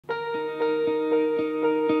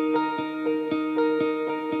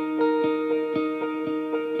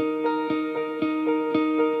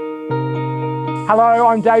Hello,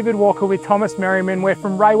 I'm David Walker with Thomas Merriman. We're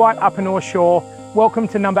from Raywhite Upper North Shore. Welcome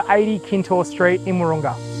to number 80 Kintore Street in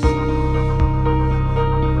Wahroonga.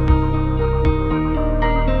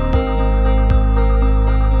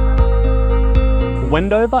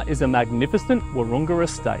 Wendover is a magnificent Wahroonga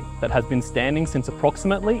estate that has been standing since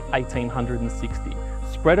approximately 1860,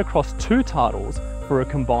 spread across 2 titles for a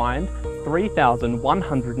combined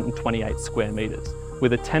 3,128 square metres,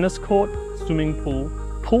 with a tennis court, swimming pool,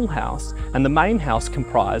 pool house, and the main house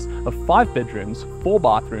comprised of 5 bedrooms, 4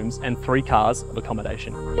 bathrooms and 3 cars of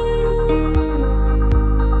accommodation.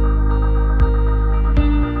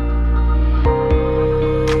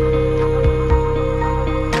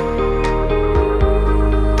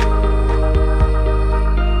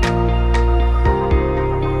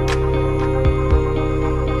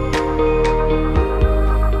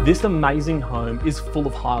 This amazing home is full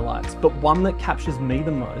of highlights, but one that captures me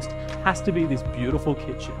the most has to be this beautiful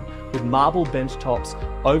kitchen with marble bench tops,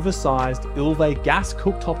 oversized Ilve gas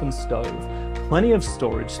cooktop and stove, plenty of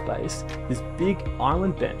storage space, this big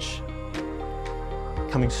island bench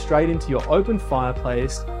coming straight into your open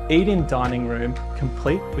fireplace, eat-in dining room,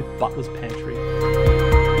 complete with butler's pantry.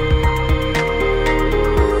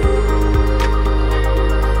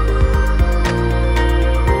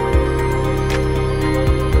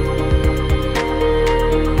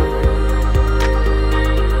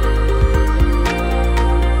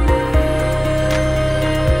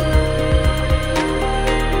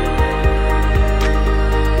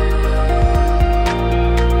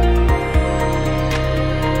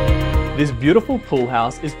 This beautiful pool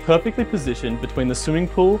house is perfectly positioned between the swimming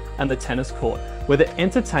pool and the tennis court. Whether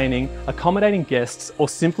entertaining, accommodating guests, or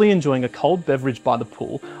simply enjoying a cold beverage by the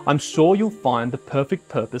pool, I'm sure you'll find the perfect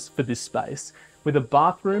purpose for this space. With a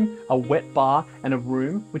bathroom, a wet bar, and a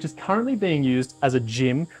room which is currently being used as a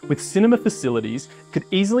gym with cinema facilities, could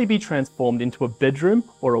easily be transformed into a bedroom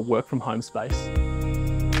or a work from home space.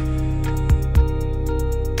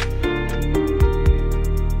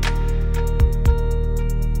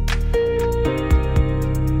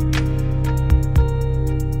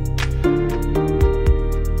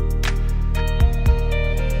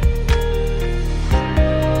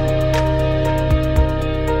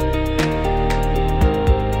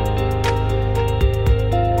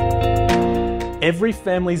 Every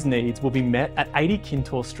family's needs will be met at 80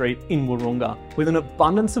 Kintore Street in Wahroonga, with an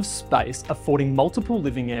abundance of space affording multiple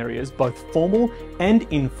living areas, both formal and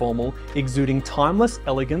informal, exuding timeless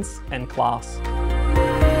elegance and class.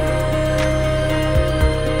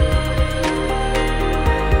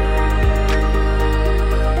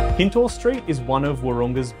 Kintore Street is one of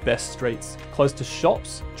Wahroonga's best streets, close to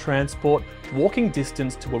shops, transport, walking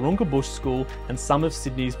distance to Wahroonga Bush School and some of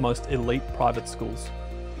Sydney's most elite private schools.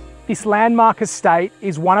 This landmark estate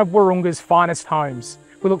is one of Wahroonga's finest homes.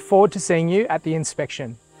 We look forward to seeing you at the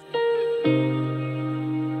inspection.